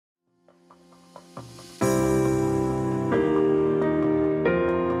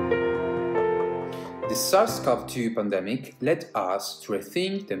SARS-CoV-2 pandemic led us to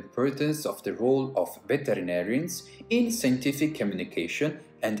rethink the importance of the role of veterinarians in scientific communication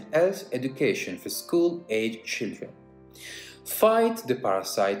and health education for school-age children. Fight the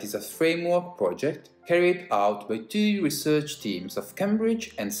Parasite is a framework project carried out by two research teams of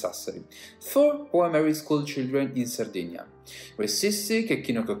Cambridge and Sassari for primary school children in Sardinia, where cystic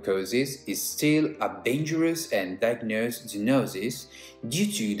echinococcosis is still a dangerous and diagnosed zoonosis due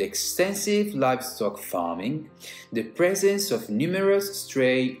to the extensive livestock farming, the presence of numerous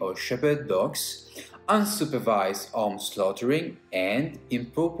stray or shepherd dogs, unsupervised home slaughtering, and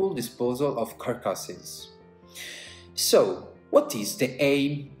improper disposal of carcasses. So, what is the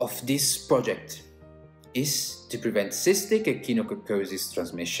aim of this project? Is to prevent cystic echinococcosis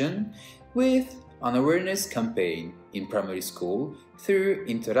transmission with an awareness campaign in primary school through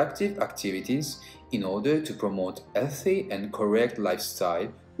interactive activities in order to promote healthy and correct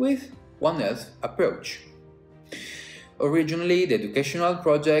lifestyle with One Health approach. Originally, the educational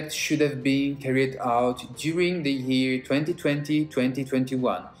project should have been carried out during the year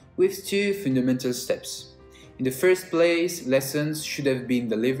 2020-2021 with two fundamental steps. In the first place, lessons should have been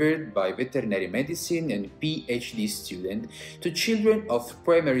delivered by veterinary medicine and PhD students to children of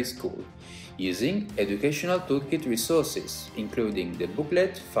primary school, using educational toolkit resources, including the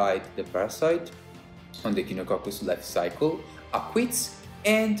booklet Fight the Parasite, on the Echinococcus life cycle, a quiz,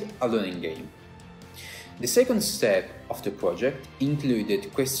 and a learning game. The second step of the project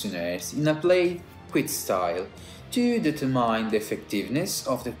included questionnaires in a play quiz style to determine the effectiveness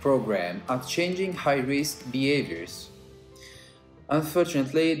of the program at changing high-risk behaviors.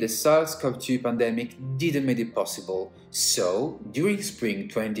 Unfortunately, the SARS-CoV-2 pandemic didn't make it possible, so during spring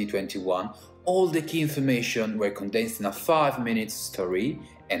 2021, all the key information were condensed in a 5-minute story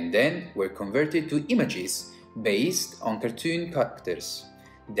and then were converted to images based on cartoon characters,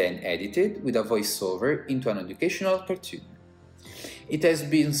 then edited with a voiceover into an educational cartoon. It has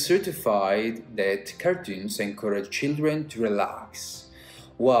been certified that cartoons encourage children to relax,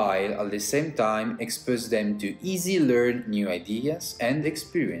 while at the same time expose them to easily learn new ideas and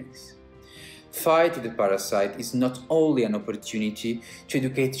experience. Fight the Parasite is not only an opportunity to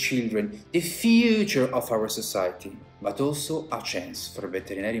educate children, the future of our society, but also a chance for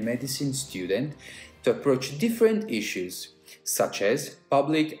veterinary medicine students to approach different issues, such as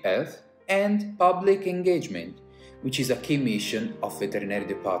public health and public engagement, which is a key mission of veterinary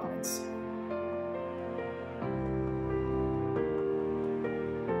departments.